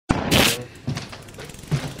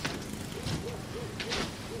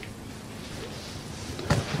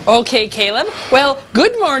Okay, Caleb. Well,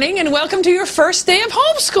 good morning and welcome to your first day of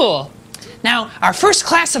homeschool. Now, our first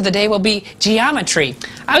class of the day will be geometry.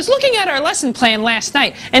 I was looking at our lesson plan last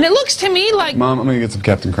night, and it looks to me like... Mom, I'm going to get some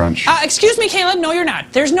Captain Crunch. Excuse me, Caleb. No, you're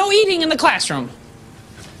not. There's no eating in the classroom.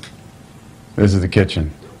 This is the kitchen.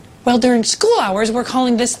 Well, during school hours, we're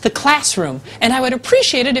calling this the classroom, and I would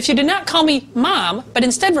appreciate it if you did not call me Mom, but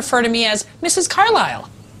instead refer to me as Mrs. Carlisle.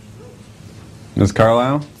 Miss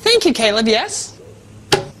Carlisle? Thank you, Caleb. Yes?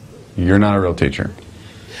 You're not a real teacher.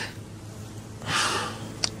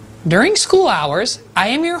 During school hours, I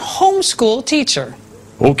am your homeschool teacher.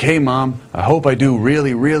 Okay, Mom. I hope I do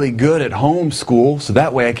really, really good at homeschool, so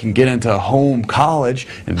that way I can get into a home college,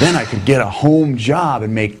 and then I could get a home job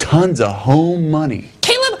and make tons of home money.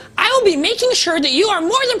 Caleb, I will be making sure that you are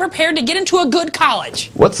more than prepared to get into a good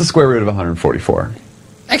college. What's the square root of 144?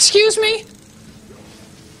 Excuse me?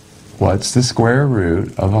 What's the square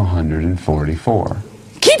root of 144?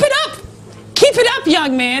 Keep it up! Keep it up,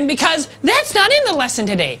 young man, because that's not in the lesson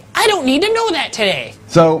today. I don't need to know that today.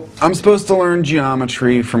 So, I'm supposed to learn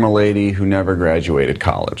geometry from a lady who never graduated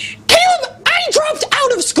college. Caleb, I dropped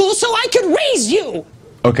out of school so I could raise you!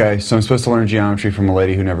 Okay, so I'm supposed to learn geometry from a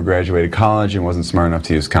lady who never graduated college and wasn't smart enough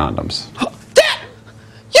to use condoms.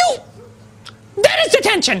 That is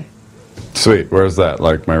detention! Sweet, where's that?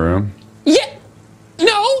 Like my room? Yeah,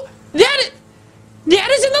 no, that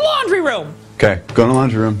is in the laundry room. Okay, go in the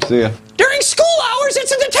laundry room. See ya. During school hours,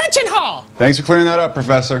 it's a detention hall. Thanks for clearing that up,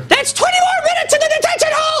 Professor. That's 20 more minutes in the detention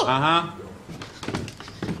hall! Uh-huh.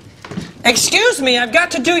 Excuse me, I've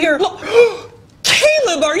got to do your...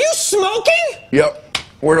 Caleb, are you smoking? Yep.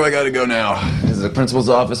 Where do I gotta go now? Is the principal's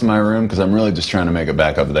office my room? Because I'm really just trying to make it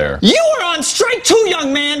back up there. You are on strike too,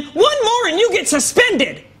 young man. One more and you get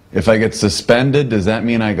suspended. If I get suspended, does that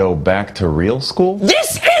mean I go back to real school?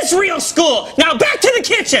 This is real school. Now back to the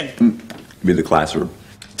kitchen. Be the classroom.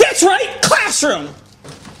 That's right, classroom.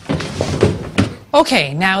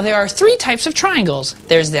 Okay, now there are 3 types of triangles.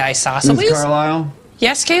 There's the isosceles. Miss Carlisle?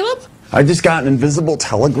 Yes, Caleb? I just got an invisible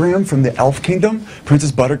telegram from the Elf Kingdom.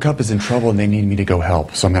 Princess Buttercup is in trouble and they need me to go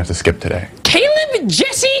help, so I'm gonna have to skip today. Caleb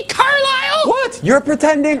Jesse Carlisle? What? You're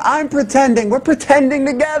pretending, I'm pretending. We're pretending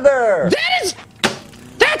together.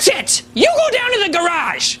 That's it. You go down to the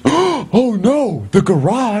garage. Oh no, the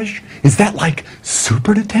garage? Is that like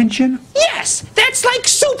super detention? Yes, that's like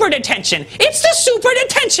super detention. It's the super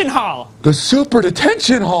detention hall. The super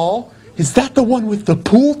detention hall? Is that the one with the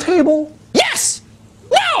pool table? Yes.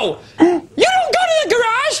 No. You don't go to the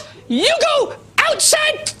garage. You go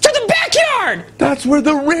outside to the backyard. That's where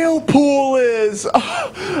the real pool is.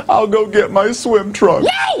 I'll go get my swim trunk.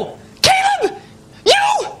 No! Caleb! You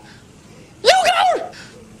go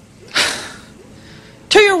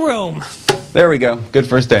to your room. There we go. Good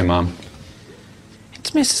first day, Mom.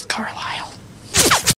 It's Mrs. Carlisle.